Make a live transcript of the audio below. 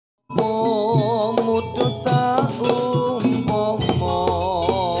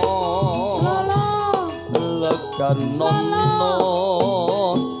nono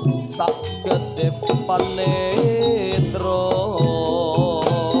saged panetro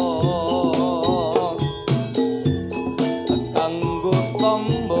kanggo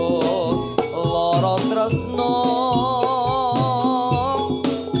tombo lara tresno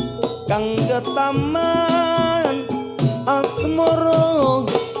kang ketaman asmara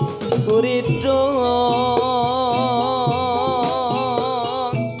kuridho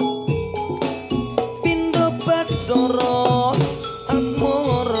pindho bathara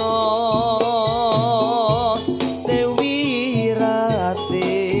asmara dewi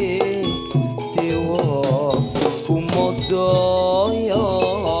rati dewa kumajaya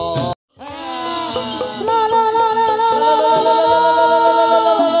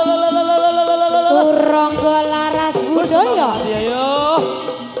Turonggo Laras Budoyo.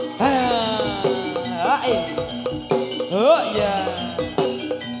 Oh ya.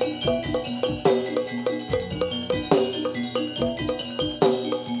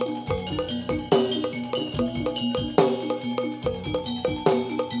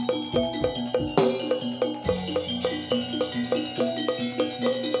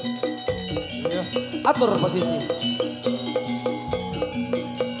 Atur posisi.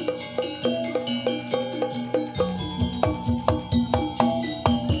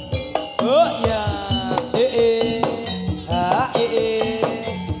 Oh ya.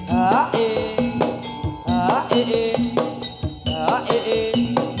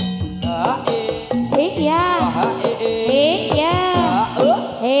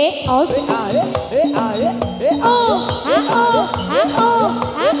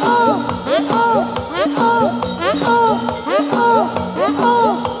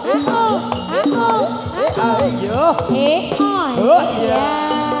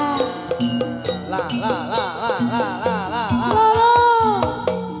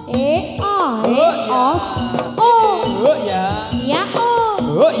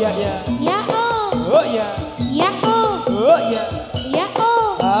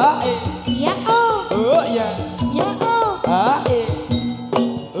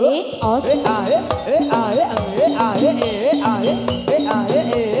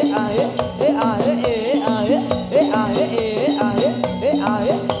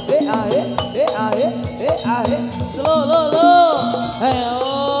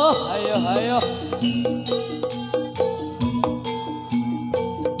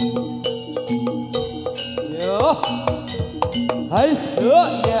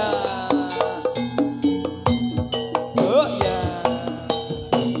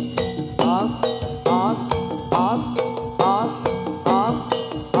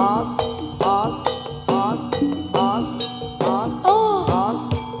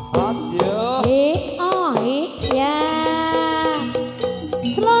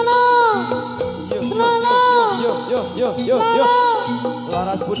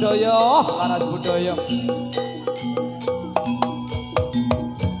 Laras Budoyo, Laras Budoyo.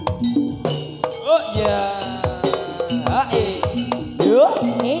 Oh ya, yo,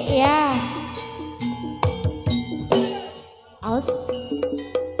 ya, aus.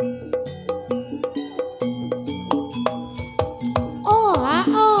 Oh, ya,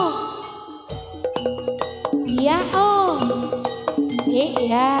 ya,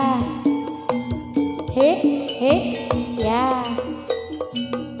 ya.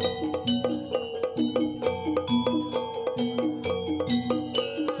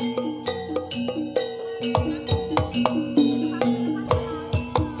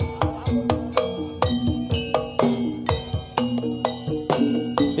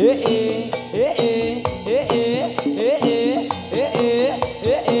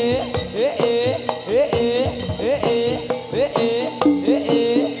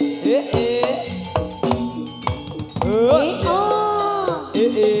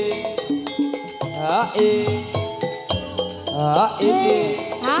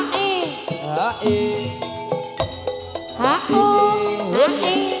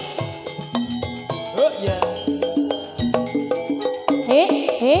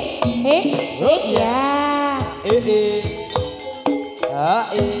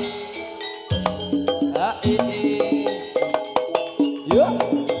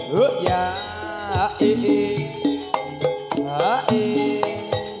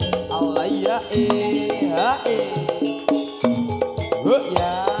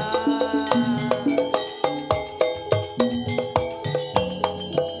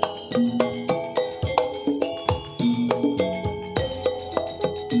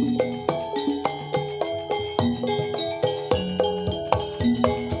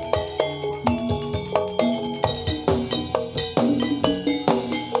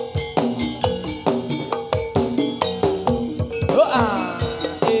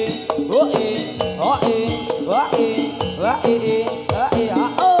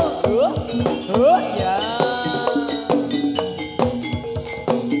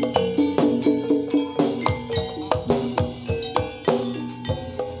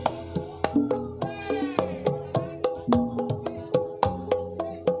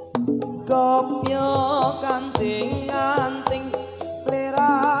 kopyo kanting-kanting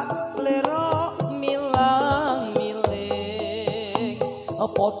lera milang miling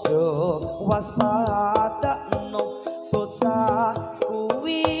padha waspadakno bocah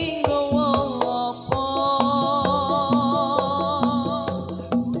kuwi nggawa apa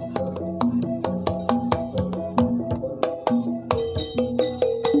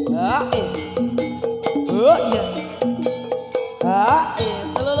oh iya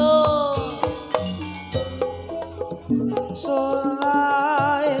lolo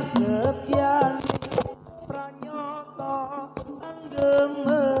solai setian pranyoto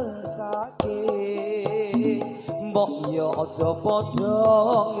anggemesake mbok yo aja padha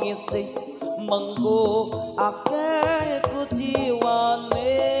ngicik mengko akeh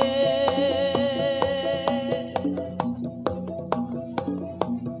kuciwane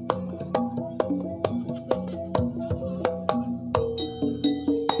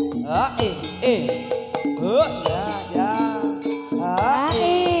oh ya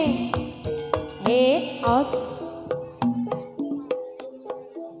os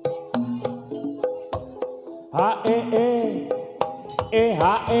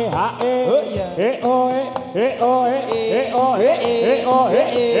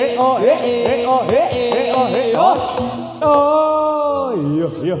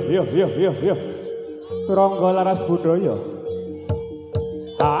Yo. Turonggo Laras Budoyo.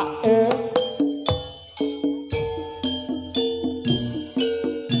 Ayo.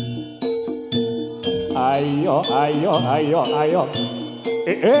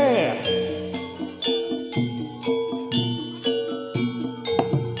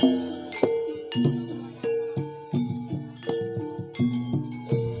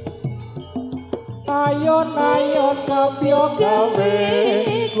 Ayon kapyo gawe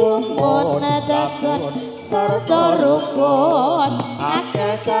kumpul dakon sarta rukun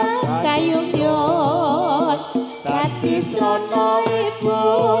akeh kayungyon dadi sono ibu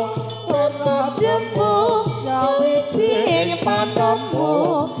tetep jemu wijing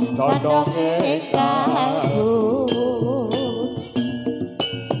panomu condonge kalbu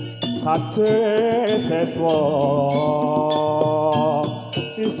sace seswo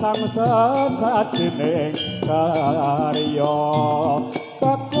isang sasajining karya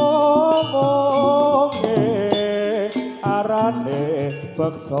kakomonge arane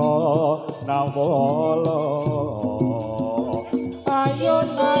beksa nawala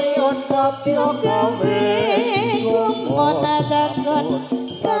ayon kapyo gawe kumonadakan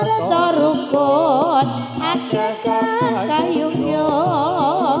sarta rukun akeh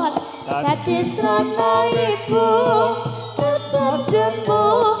kayungyon dadi sono ibu jemu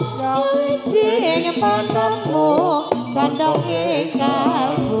wijing panomu condonge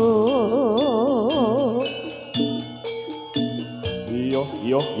kalbu yo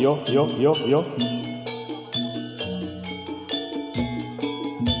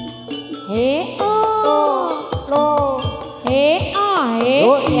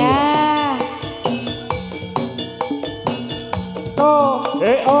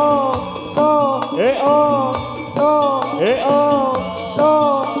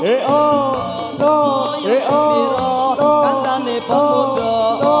kancane pemuda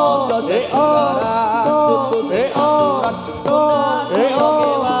aja sekarang tututi aturan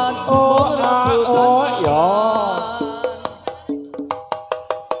kewan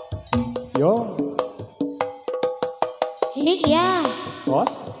yo iya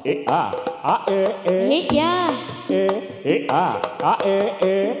bos a e iya a e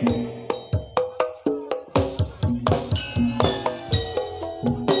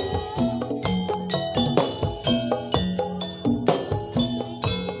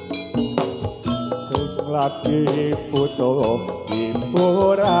lagi butuh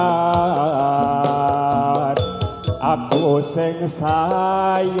hiburan aku sing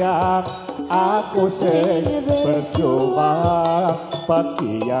sayang aku sing berjuang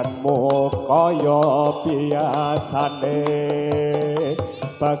bagianmu kaya biasane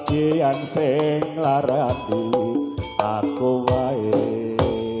bagian sing larani aku wae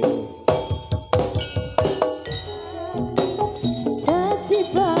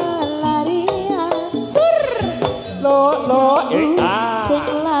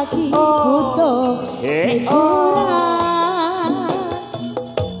sing lagi butuh hiburan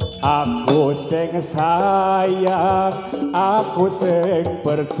aku sing sayang aku sing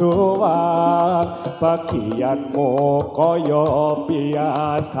berjuang bagianmu kaya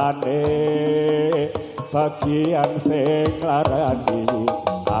biasane bagian sing larani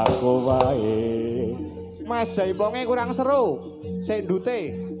aku wae Mas jaiponge kurang seru sik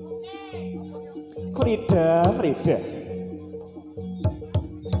ndute Frida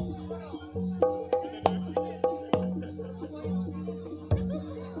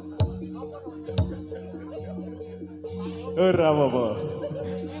Ora apa-apa.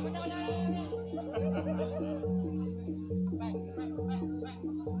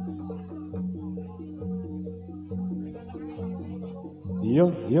 Yo.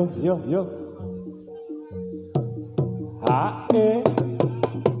 Hae.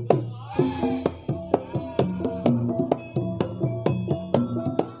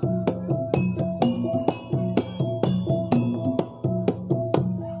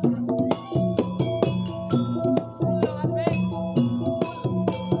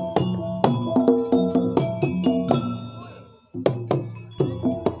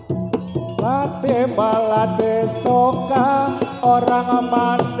 Balade soka orang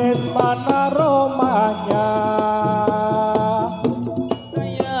manis mana rumahnya.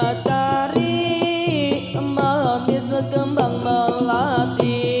 Saya cari manis kembang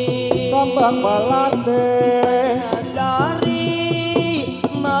melati. Kembang melati. Saya cari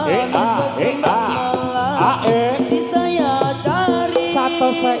manis kembang melati. Saya cari satu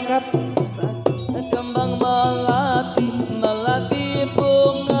seket kembang melati. Melati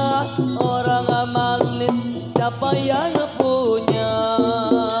bunga orang manis siapa yang punya?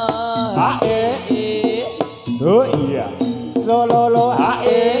 Oh iya, slololo ya,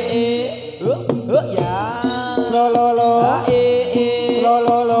 slololo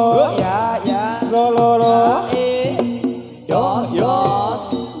slololo ya, slololo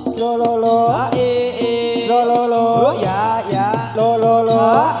jos, slololo slololo ya, lololo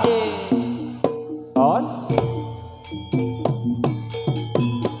tos.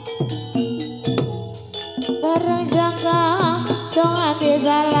 Bareng jangka song ati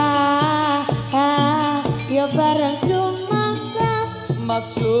salah yo bareng cumangka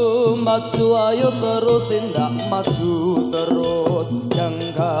maju ayo terus tindak maju terus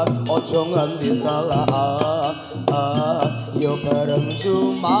jangka ojo nganti salah yo bareng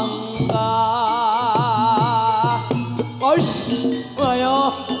cumangka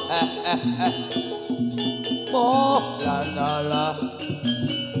ayo oh la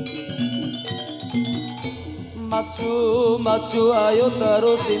maju ayo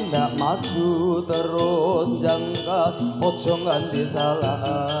terus tindak maju terus jangka ojo nganti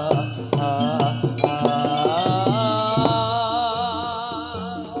salah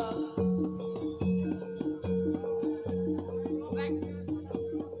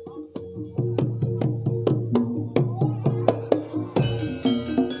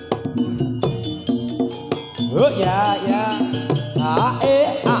ya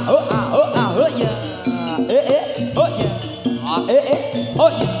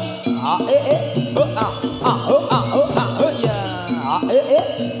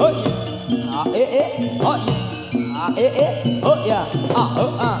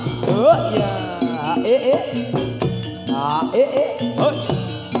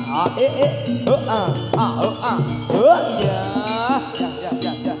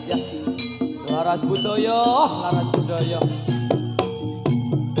Laras Budoyo, Laras Budoyo.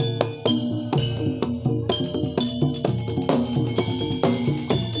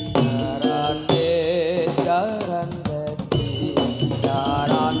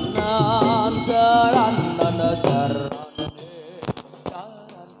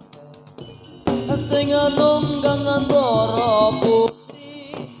 Sing nunggang ndara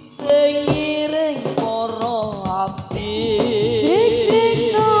putri sing ngiring para abdi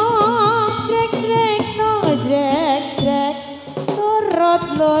Jrek turut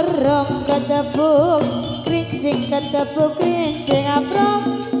lorong ketepuk krincing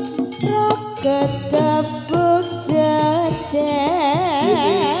aprok ketepuk jedek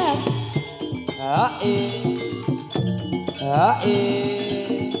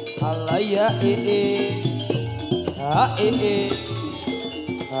alaya ya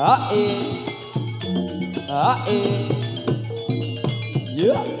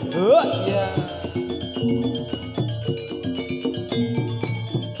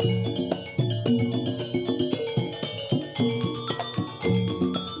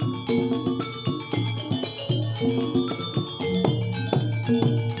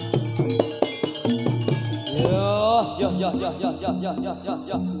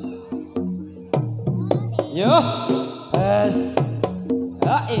Yo, es,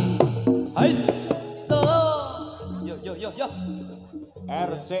 hai, solo, yo,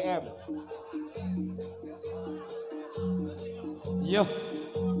 RCM. yo.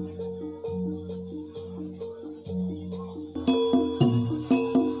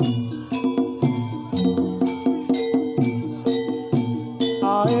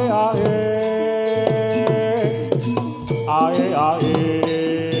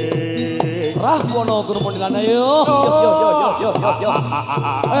 Rahwono Crew Muntilan yo. Yo.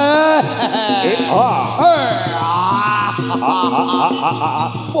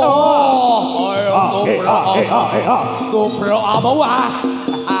 Gobro apa wah.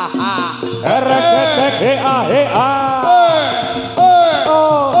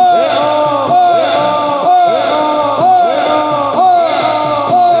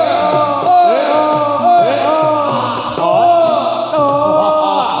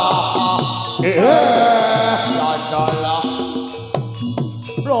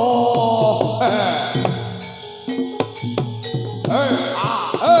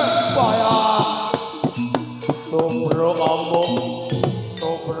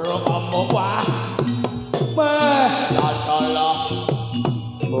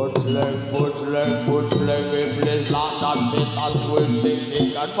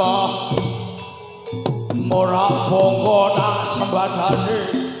 Mora bonggo tak sembadani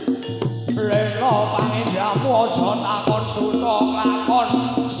Leno pangindahmu ojo nakon dosa lakon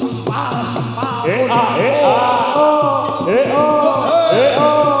sempal Yo.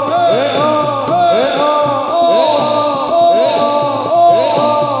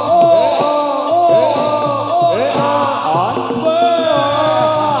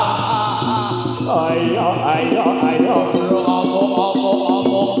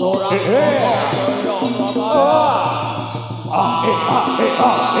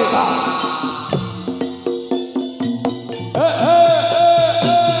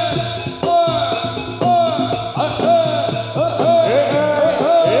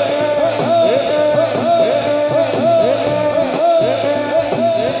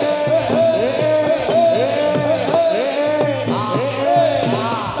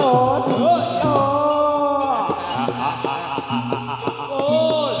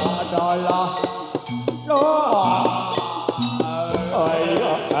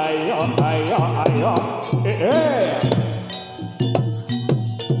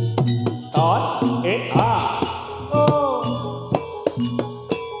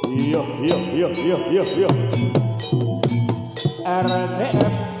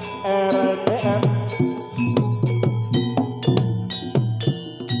 RTM.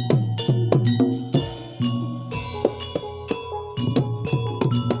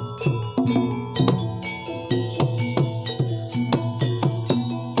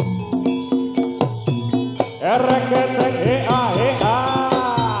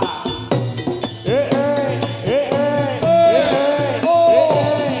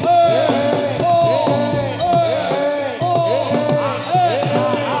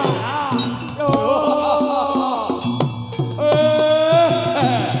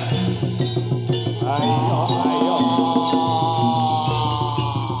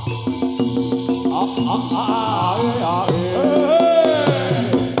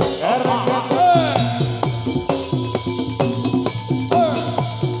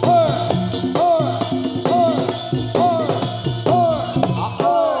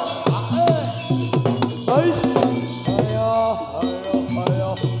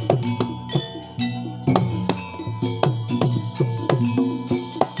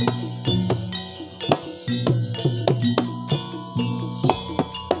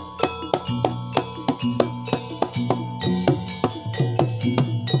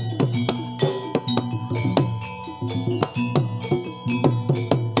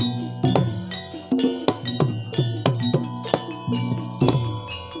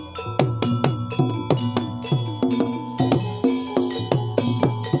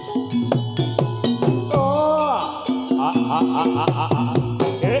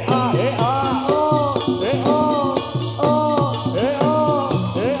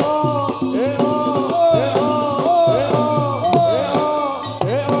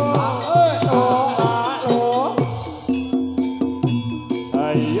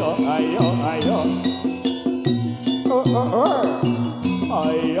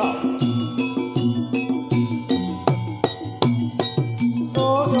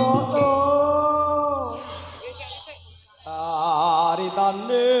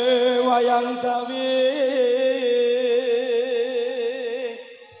 Aritane wayang sawi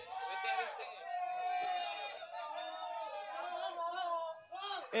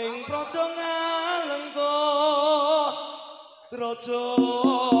ing praja ngalengka raja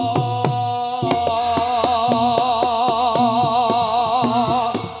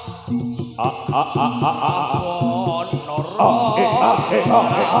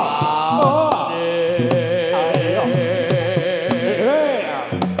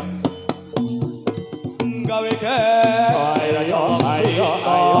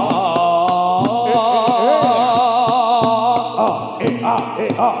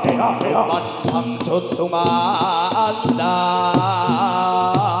Sangcut tumandang.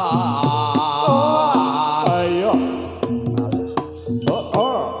 Ayo.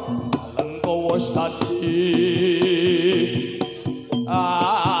 Lengko wis dadi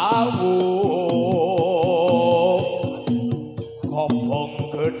awu kobong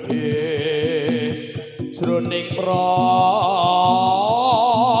gedhe jroning praja.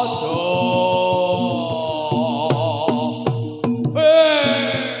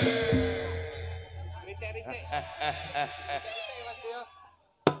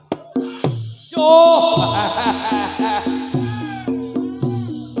 Yo.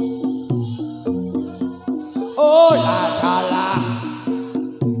 Oh ya salah.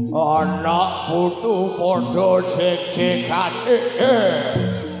 Anak putu padha jek-jekane.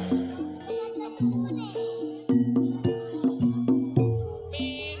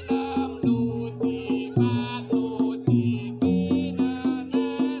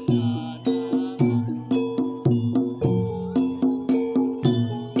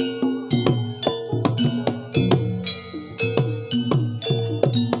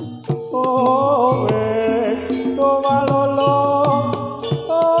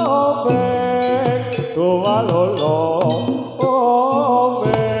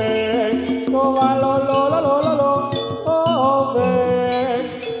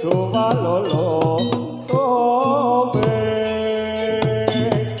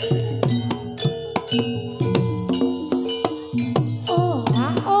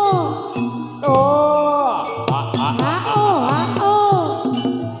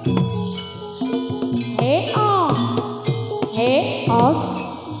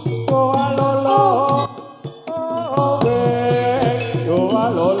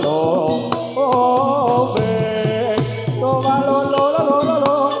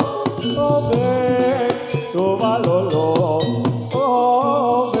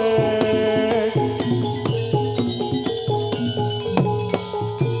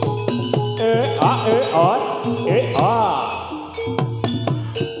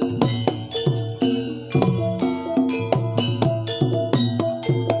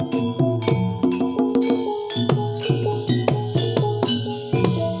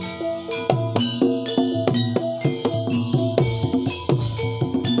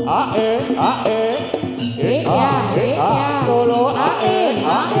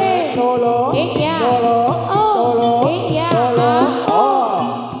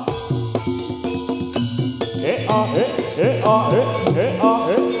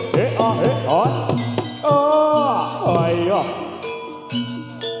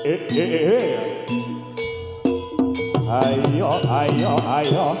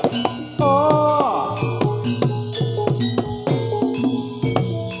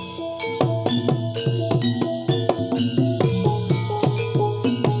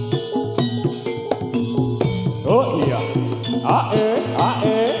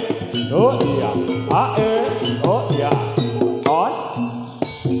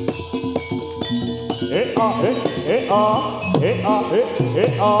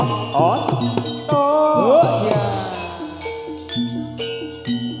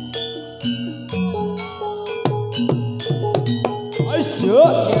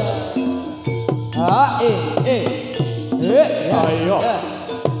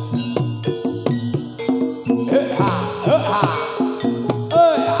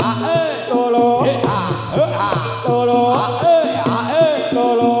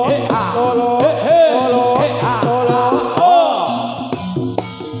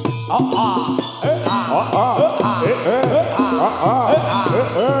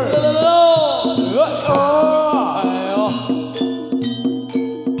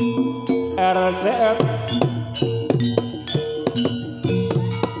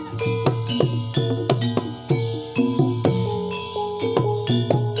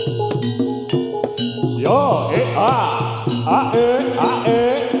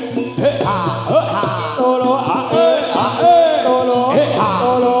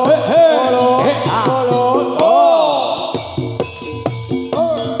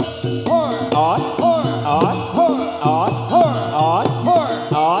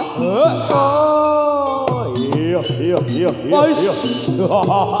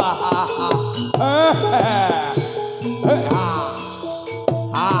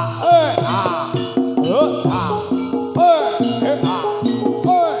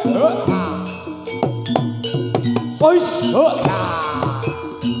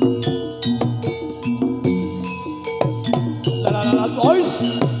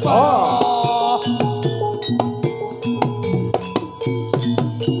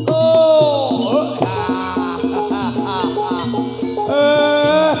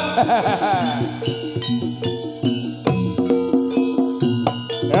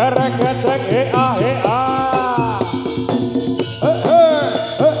 Erek-erek ea.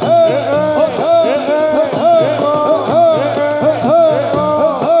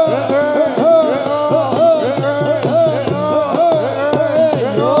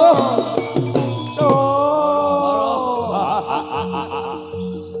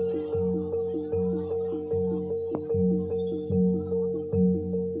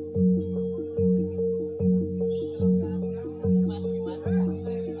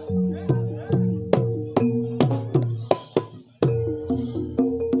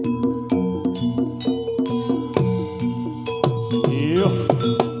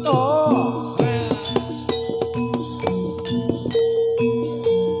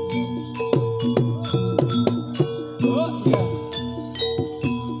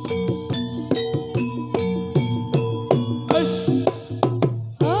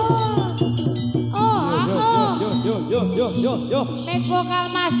 Yo. Mic vokal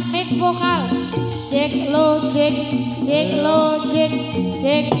mas, mic vokal. Cek lo, cek lo, cek.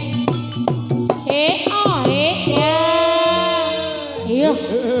 Ya. Iya.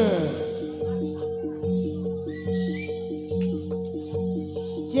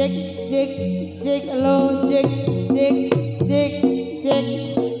 Cek lo, cek.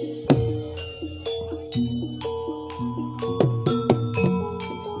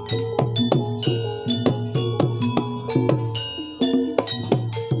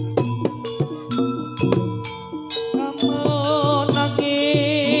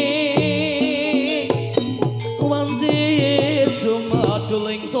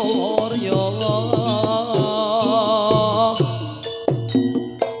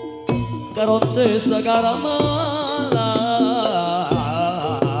 Sekar Melati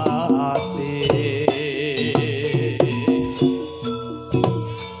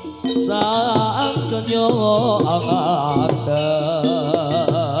sang kenyo angateng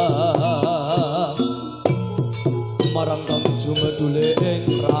marang kang jumedule ing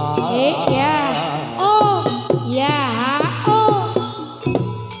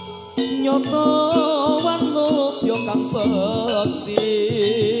nyoto wanutya kang bekti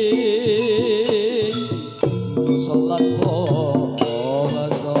salat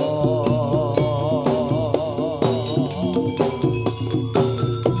basa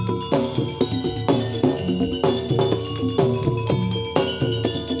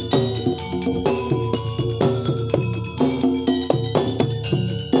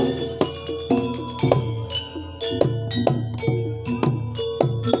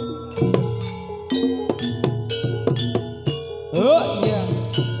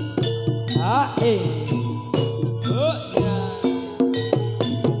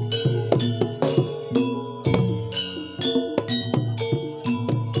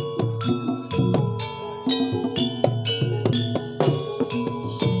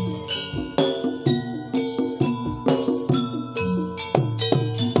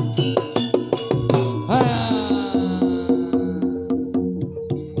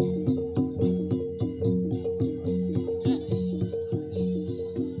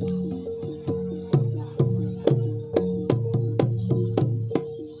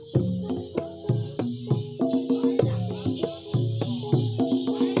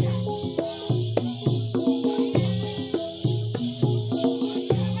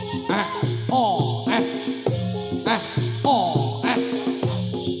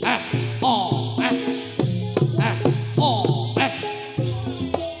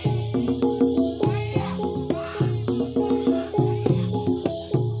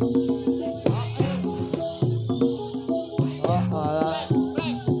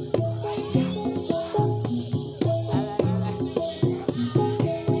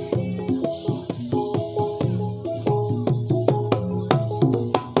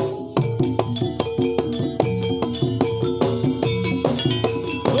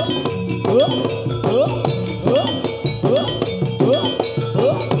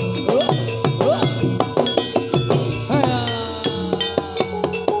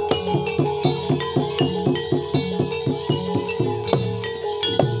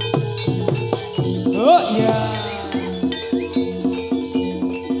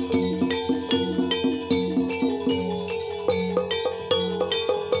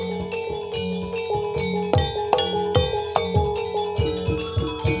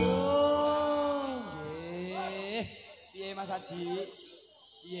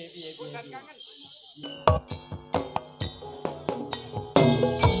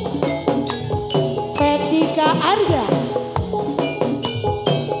Pedika Arga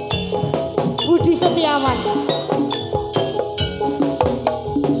Budi Setiawan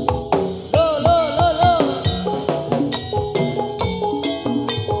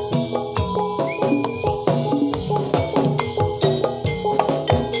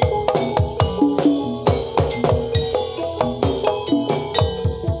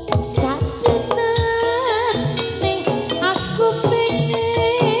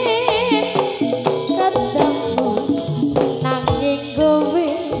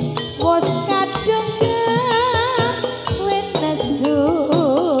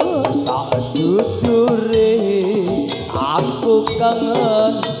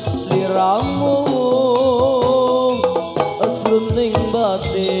kangen sliramu jroning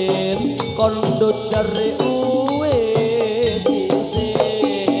batin kondo jare uwe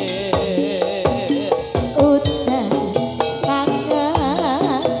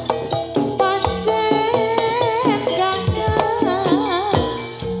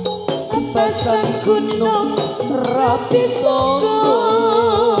gunung rapi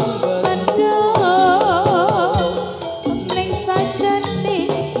sombong bendong ning sajane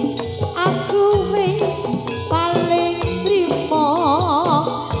aku wis paling trimo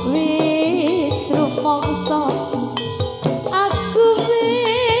wis rumangsa aku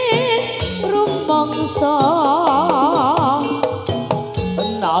wis rumangsa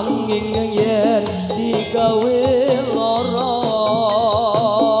nanging yen digawe lara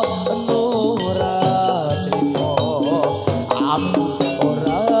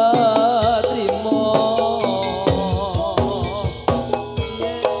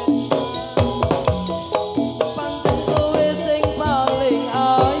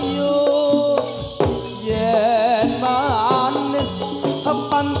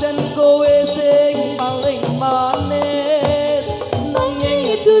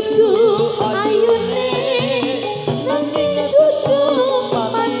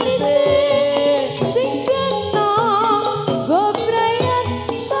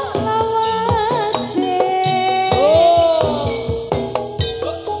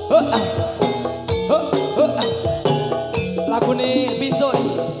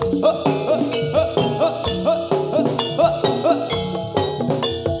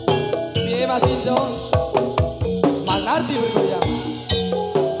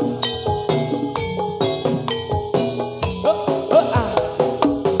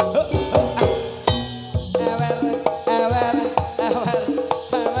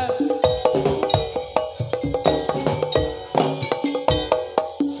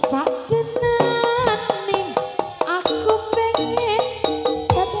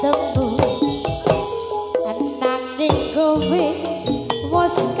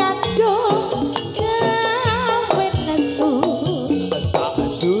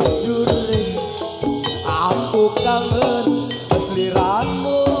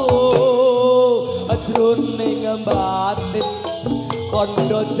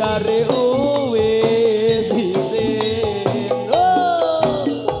kondo jare uwe sisin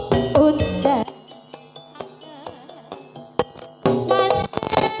udah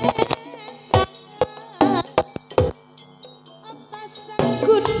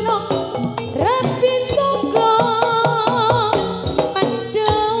gunung rapi sombong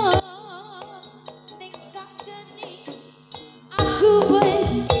mendung ning sajane aku wis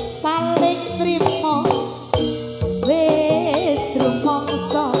paling trimo wis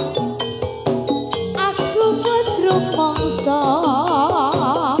rumangsa aku wis rumangsa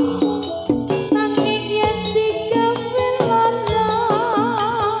nanging yen digawe lara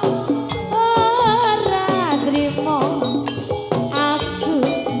ora trimo aku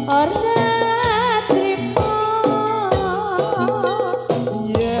ora trimo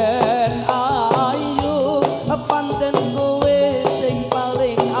yen ayu pancen kowe sing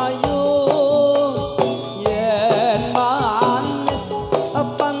paling ayu yen manis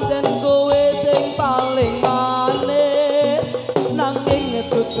pancen kowe sing paling manis nanging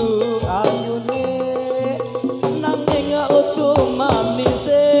dudu ayune nanging utuh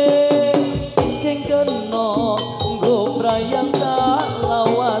manise sing kena nggo brayang tak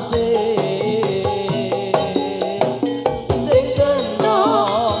lawase sing kena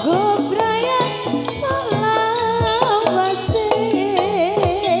nggo brayang sak lawase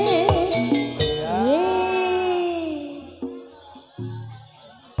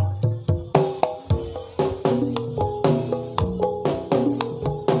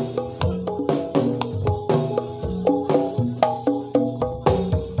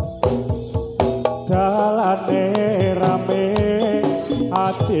dalane rame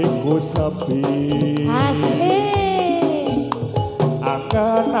hatiku sepi asik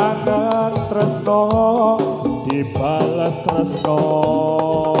angan-angan tresno dibales tresno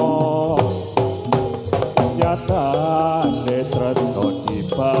nyatane tresno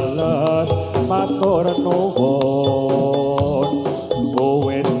dibales matur nuwun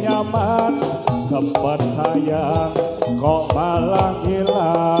wis nyaman sempet sayang kok malah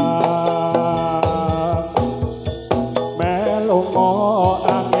hilang melongo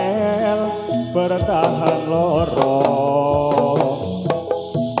angel bertahan loro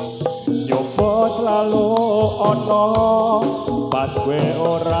nyoba selalu ono pas gue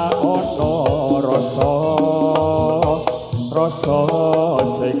ora ono rasa rasa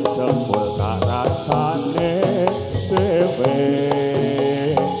sing jempol karasane dhewe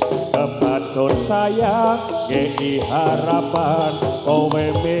sayang ngei harapan kowe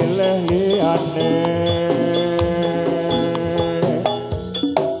milih liyane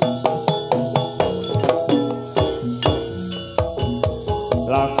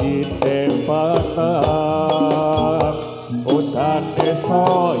langit peteng udan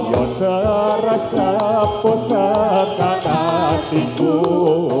saya deras kepus tekan hatiku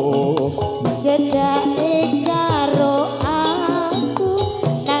jedake karo aku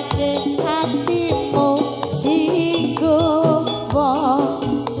nanging hatimu dienggo wong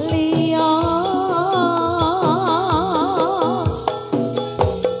liya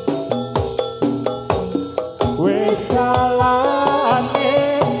wis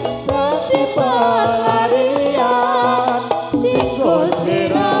kalane dadi pelarian dienggo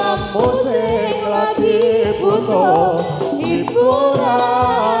sliramu sing lagi butuh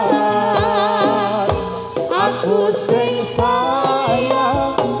hiburan aku sing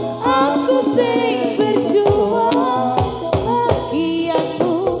sayang aku sing berjuang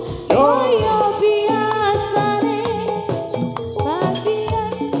bagianmu kaya biasane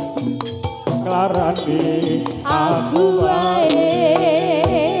bagian nglarani aku wae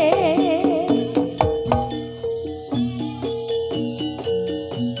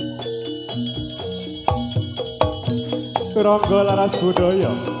Turonggo Laras Budoyo.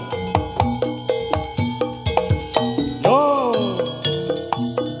 Yo.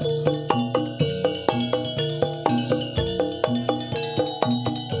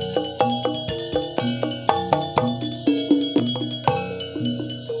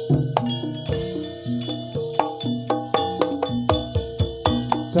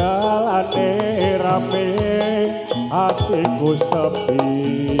 Dalane rame hatiku sepi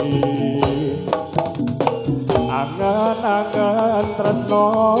angan-angan tresno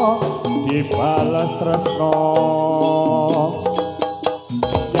dibales tresno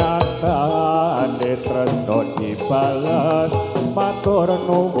nyatane tresno dibales matur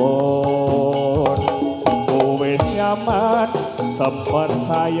nuwun wis nyaman sempet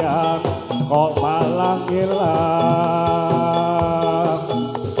sayang kok malah ngilang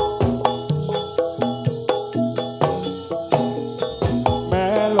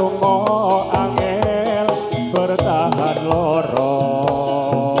melungo angel bertahan loro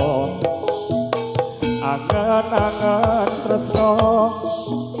angen-angen tresno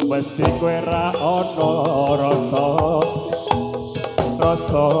mesti kowe ra ono rasa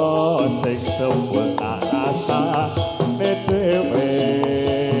sing jempol tak rasa dhewe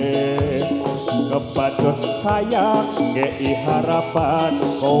kepadut sayang ngei harapan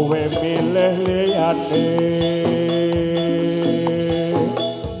kowe milih liyane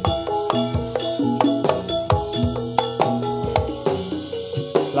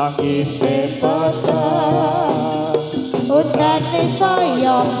langit peteng udane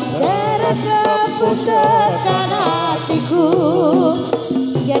saya deres kepus tekan hatiku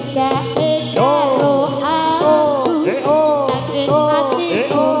jedake karo aku nanging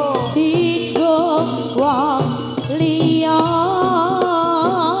hatiku dienggo wong liya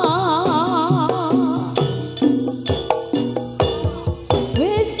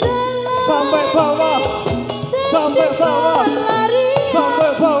wis sampai bawah sampai bawah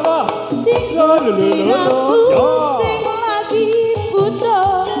sampai bawah aku sing lagi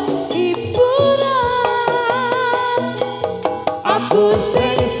butuh hiburan aku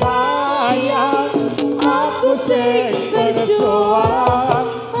sing sayang aku sing berjuang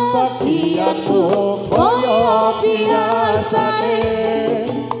bagianmu koyo biasane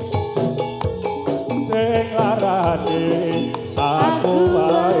sing larane aku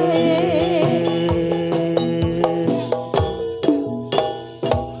wae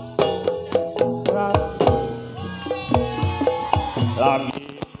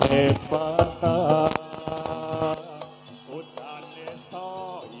langit peteng udane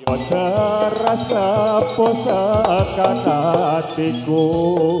saya deras kepus tekan hatiku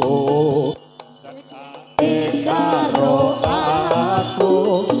cekake karo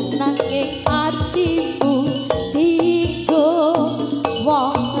aku nanging hatimu dienggo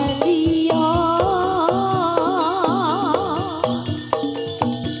wong liya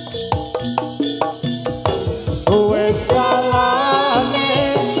wis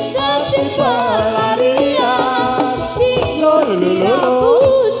kalane dadi pelarian aku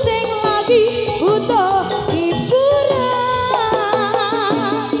sing lagi butuh hiburan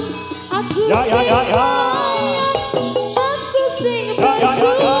aku aku sing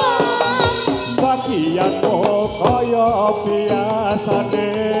berjuang bagianmu kaya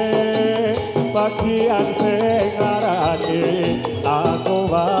biasane bagian sing larane aku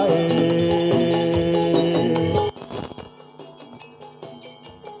wae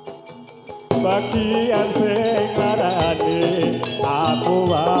bagian sing ngarani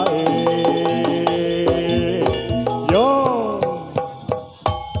aku wae. Yo.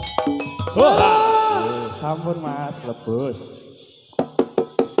 Sampun Mas, lebus.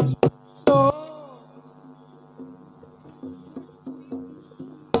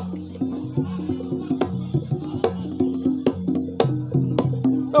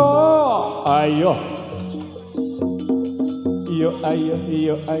 Ayo.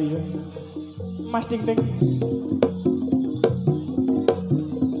 Ayo. Mas Ding Ding.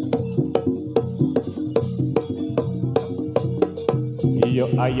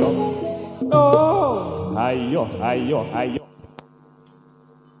 Ayo. Oh, ayo. Ayo.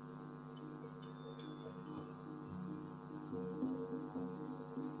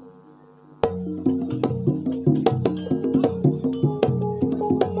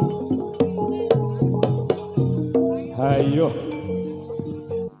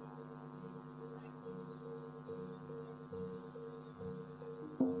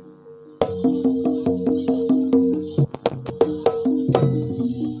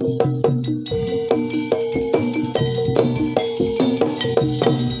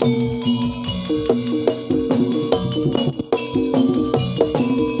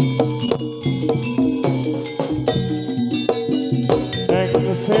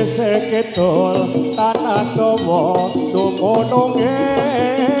 Kidul tanah Jawa dumunung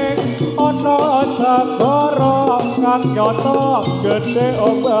ing ana segara kang nyata gedhe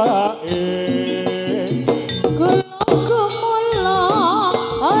ombake. Gulon gumulong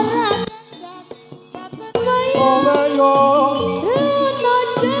ora ngendhat saben wayah. Rena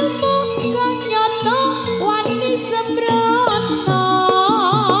jelma kang nyata wani sembrono.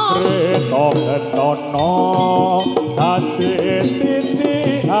 Kreta ketono dadi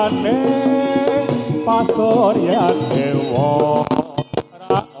titihane pasuryan dewa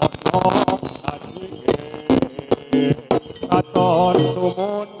ra ono adike katon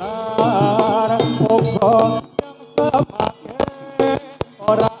sumunar uga yang semake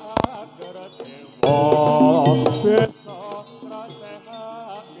ora ager dewa bisa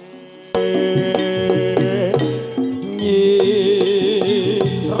rasehake Nyi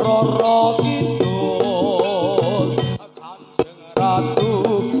Roro Kidul Kanjeng Ratu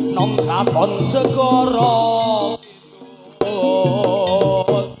Nom Katon Segara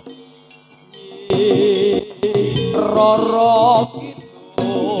Kidul Nyi Roro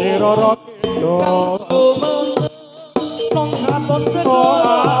Kidul Roro Kidul Nom Katon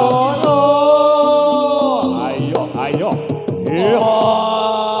Segara ayo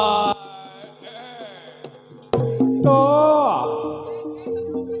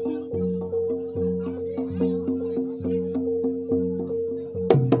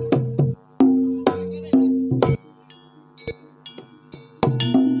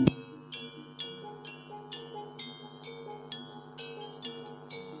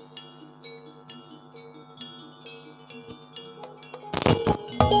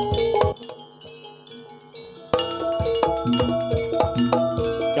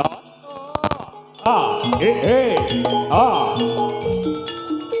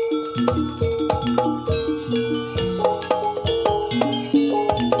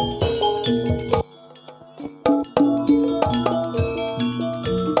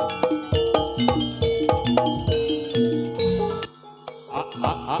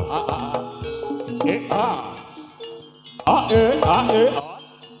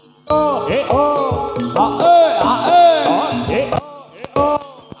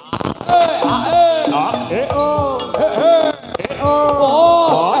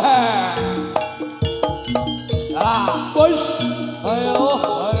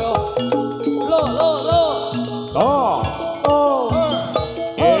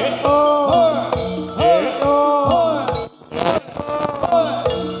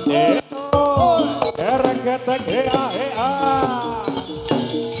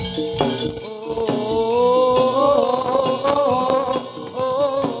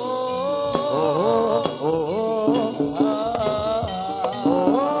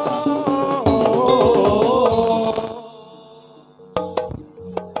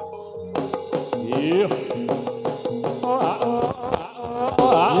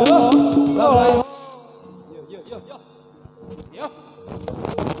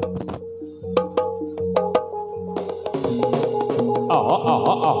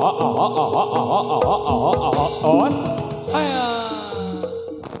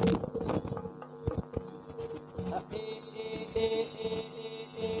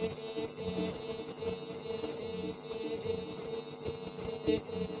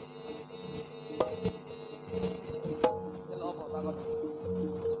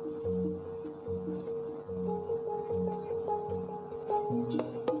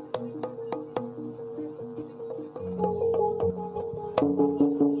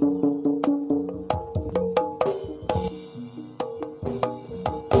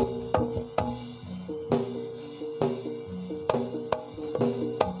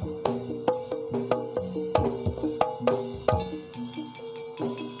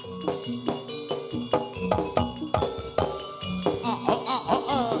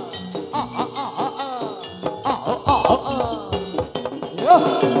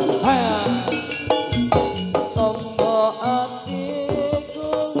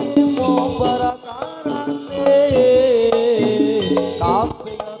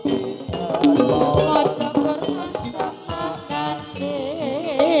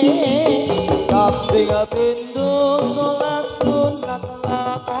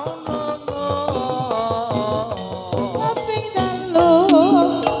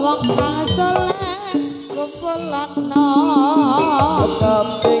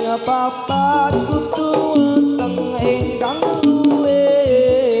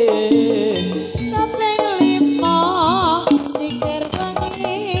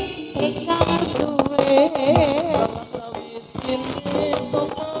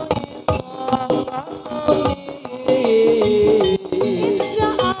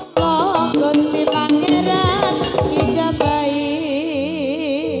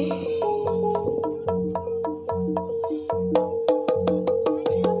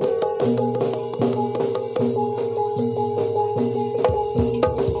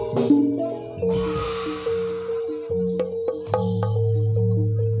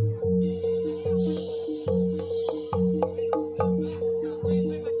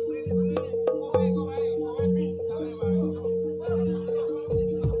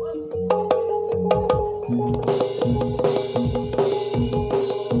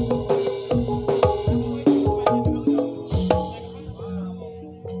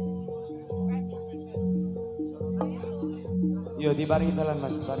Yo di bari jalan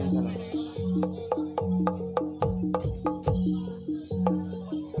Mas, bari jalan.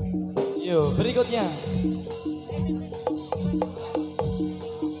 Yo berikutnya.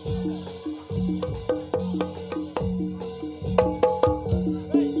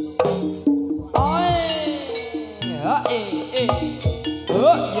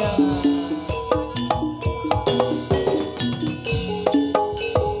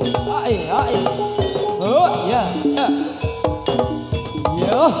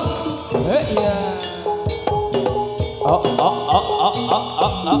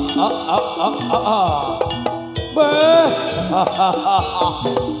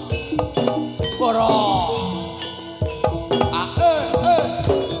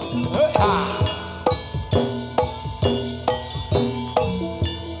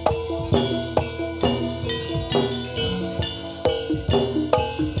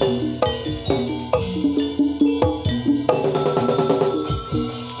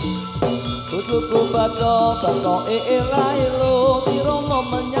 Bako lailo siromo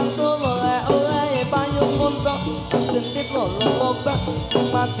menyangso oleh payung montok sendit lolobak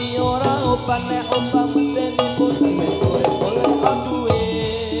mati ora opan nek opan medeni putih oleh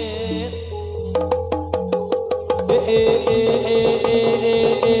aduit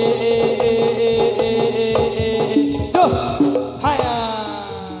jo haya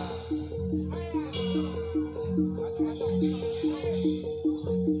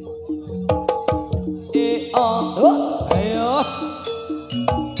ayo oh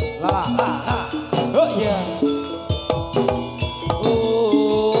ya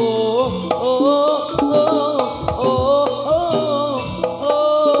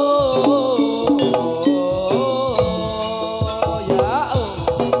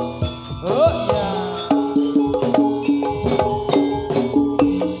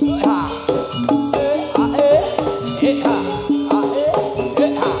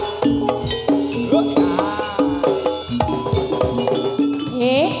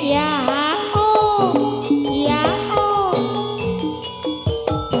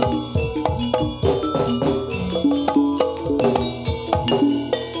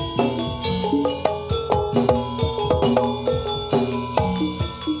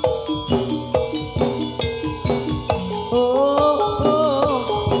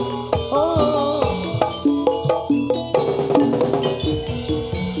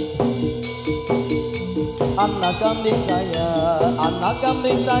anak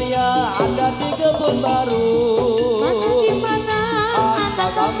kambing saya ada di kebun baru. Mana di mana anak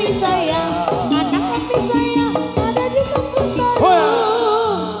kambing saya? Anak kambing saya ada di kebun baru.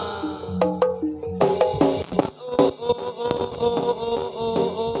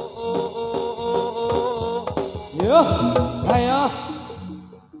 Yo, ayo.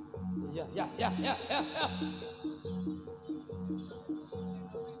 Ya.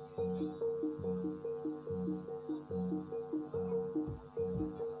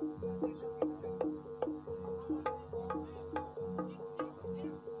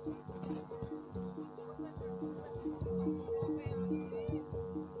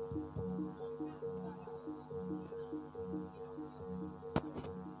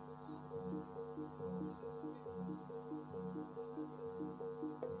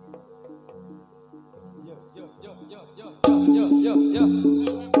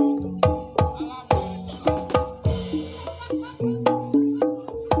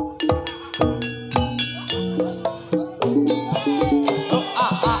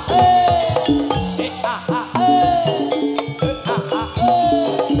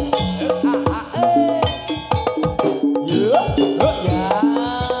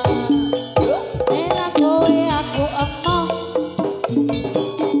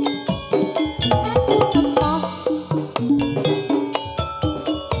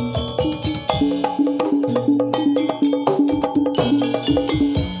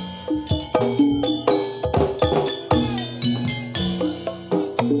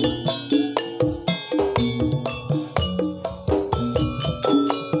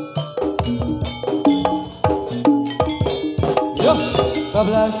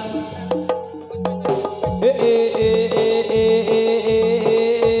 12.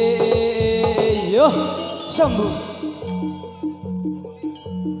 Yo, sambung.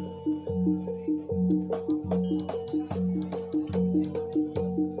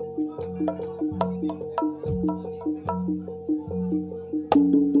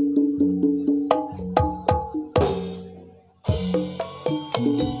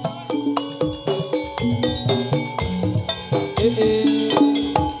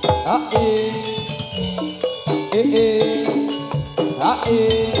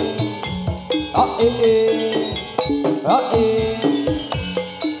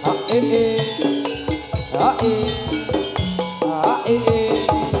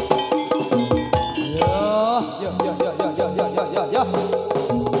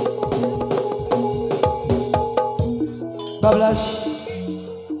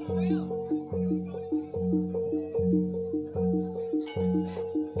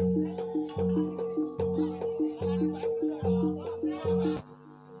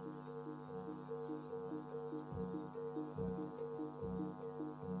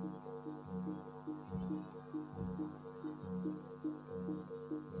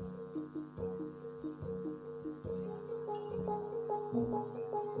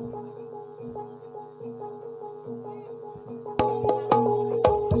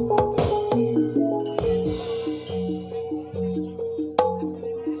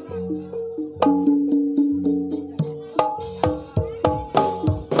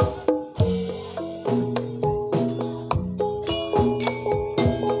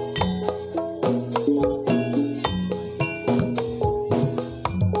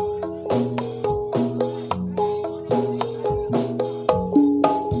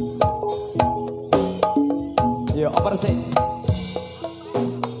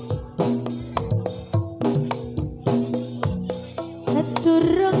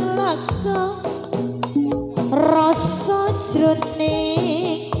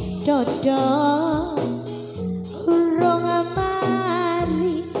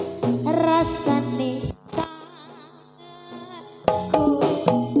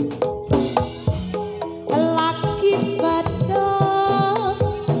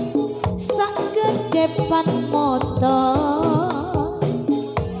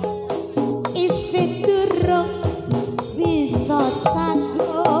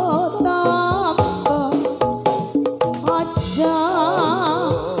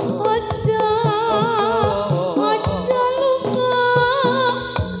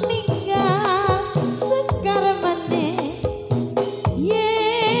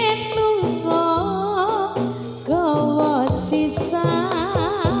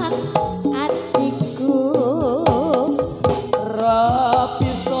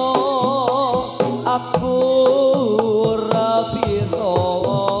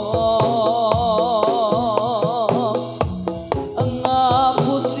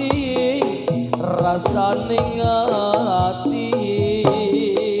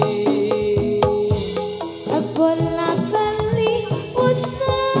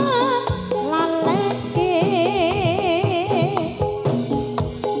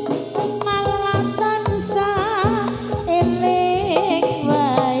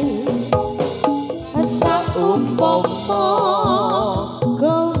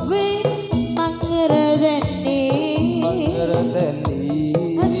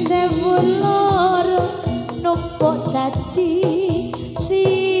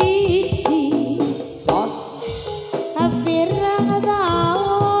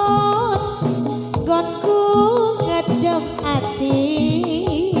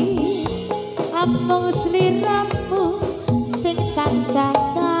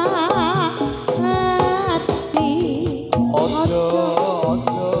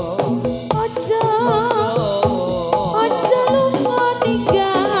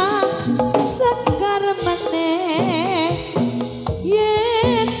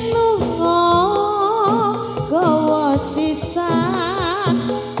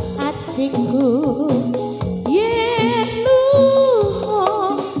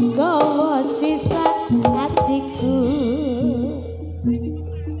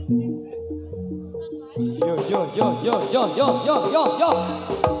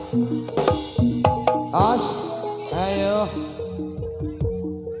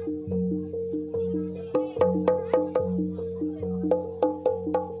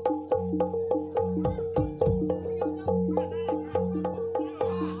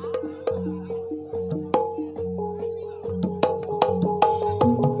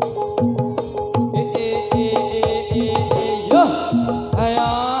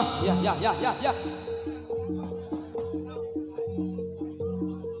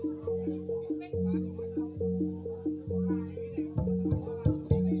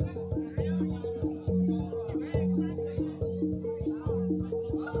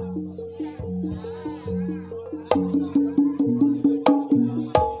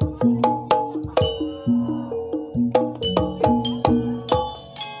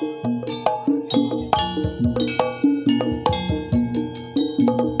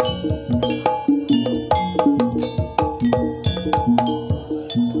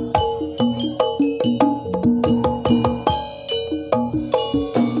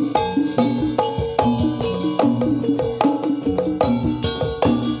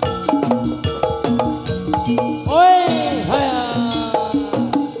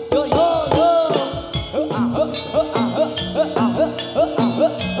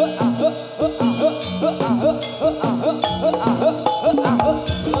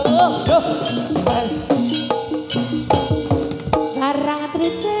 Barang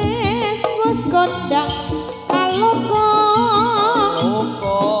tritis wis gondang kaloko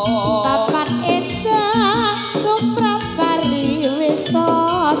papan endah kumprapari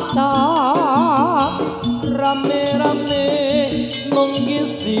wisata rame-rame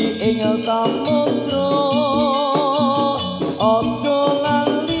menggisi ing samudra aja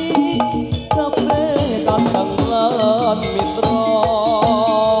lali kabeh kadang lan mitra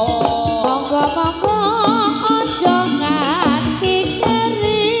monggo-monggo aja nganti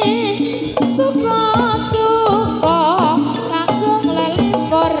keri suka-suka kanggo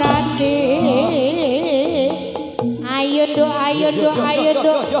ngleliporane ayo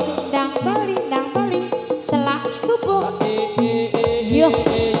nduk ndang bali selak subuh yo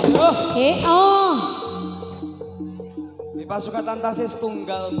oh pasukan tasis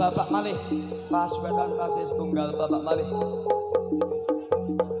tunggal babak malih pasukan tasis tunggal babak malih yo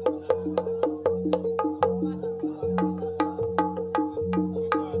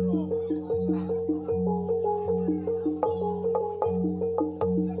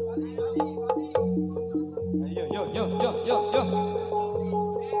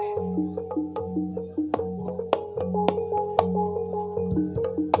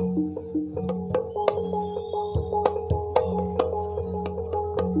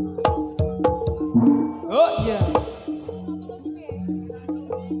oh yeah.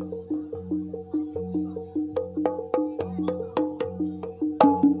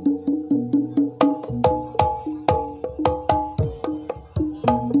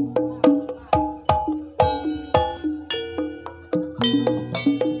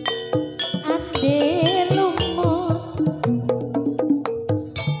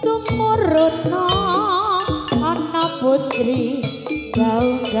 Putri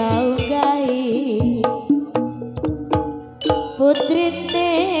gaung-gaung gai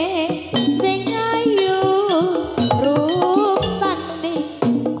putrine sing ayu rupane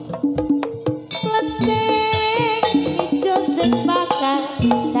kleting ijo sing bakal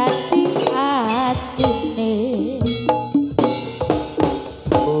dadi atine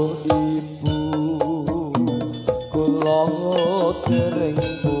Oh ibu kula dereng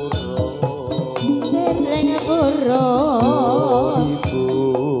ibu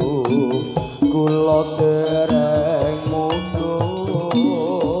kula dereng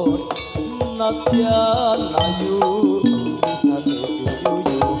mudhun nadyan ayu sisane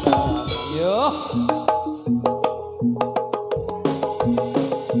suyuyukan yo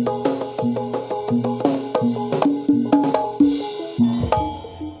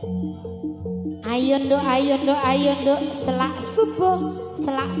ayo nduk selak subuh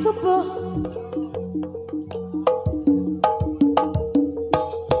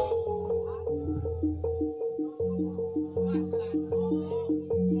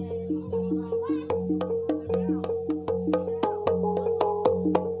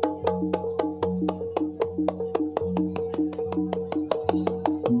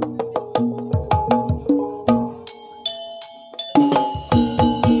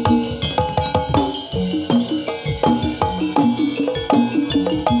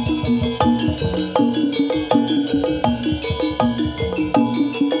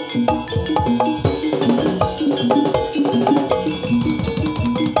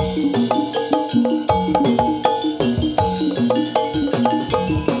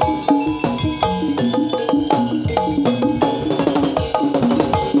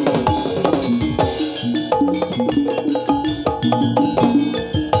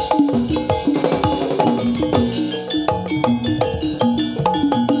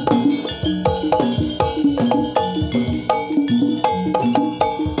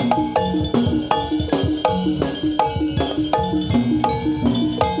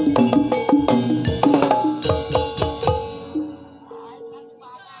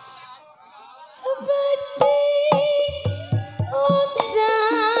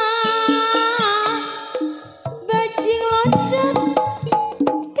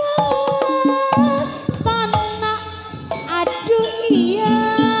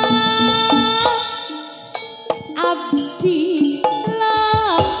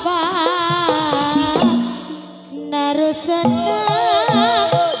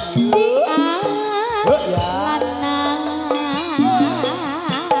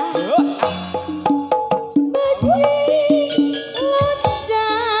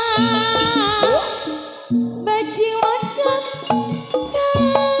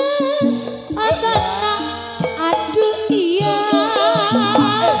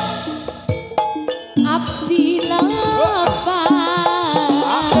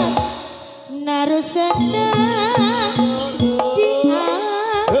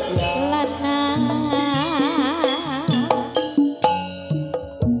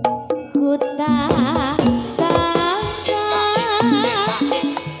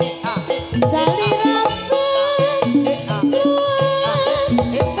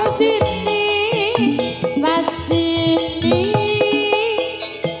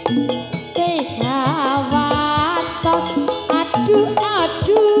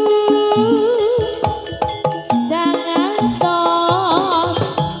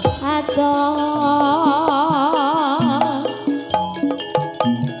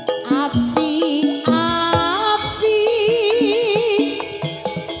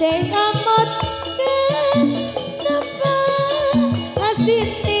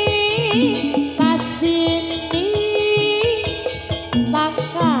kasini kasini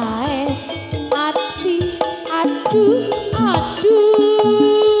pakai hati aduh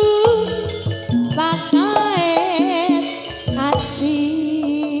aduh pakai hati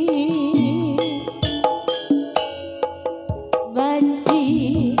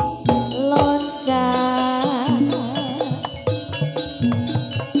baji loncat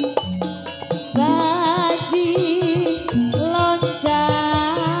baji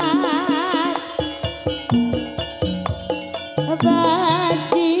loncat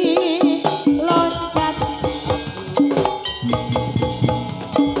baji loncat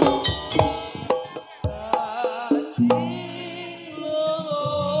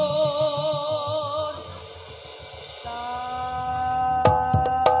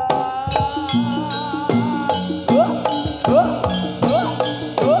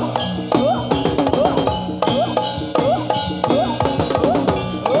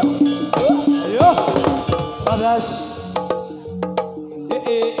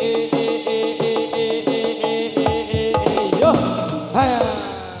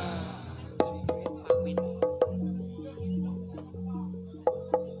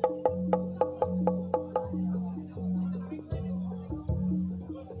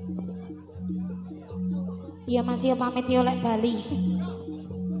Iya masih pamit yo lek Bali.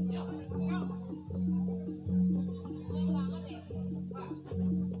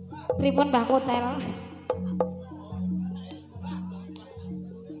 Pripun Mbah Hotel?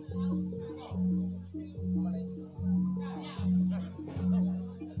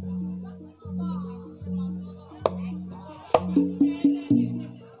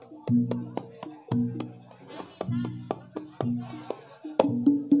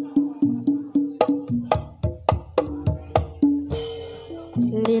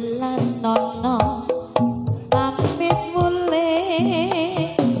 Lilan nono pamit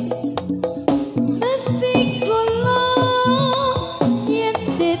mulai mesti kula yen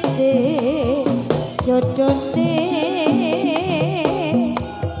dede jodone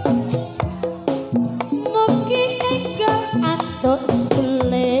mugi enggal antuk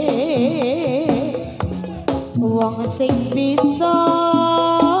sele wong sing bisa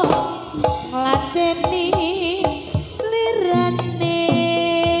ngladeni slirane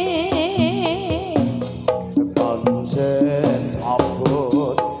pancen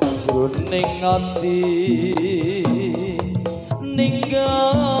abot jroning ati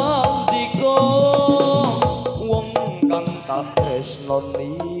ninggal dika wong kang tak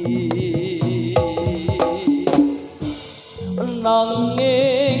tresnani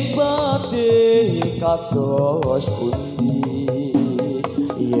nanging badhe kados pundi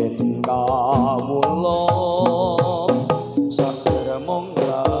yen kawula sadar mung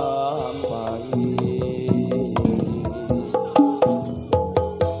lampahi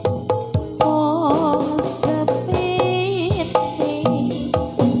wong sepiti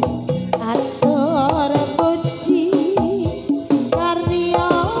atur puji karya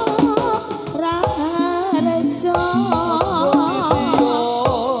raharja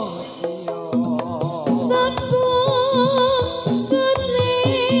sambung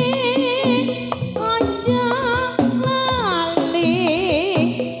kuning aja lali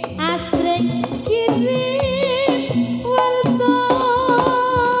asring kirim warta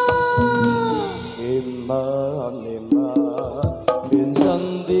iman bin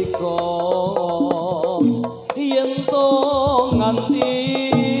sandika yen to nganti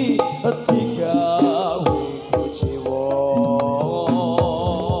digawe kuciwa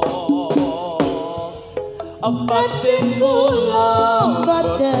batin kula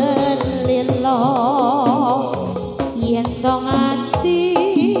boten lila yen to nganti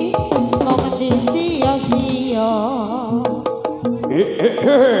mung sia-sia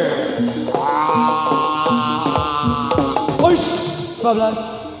Uish,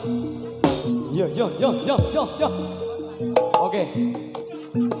 12. Yo. Oke.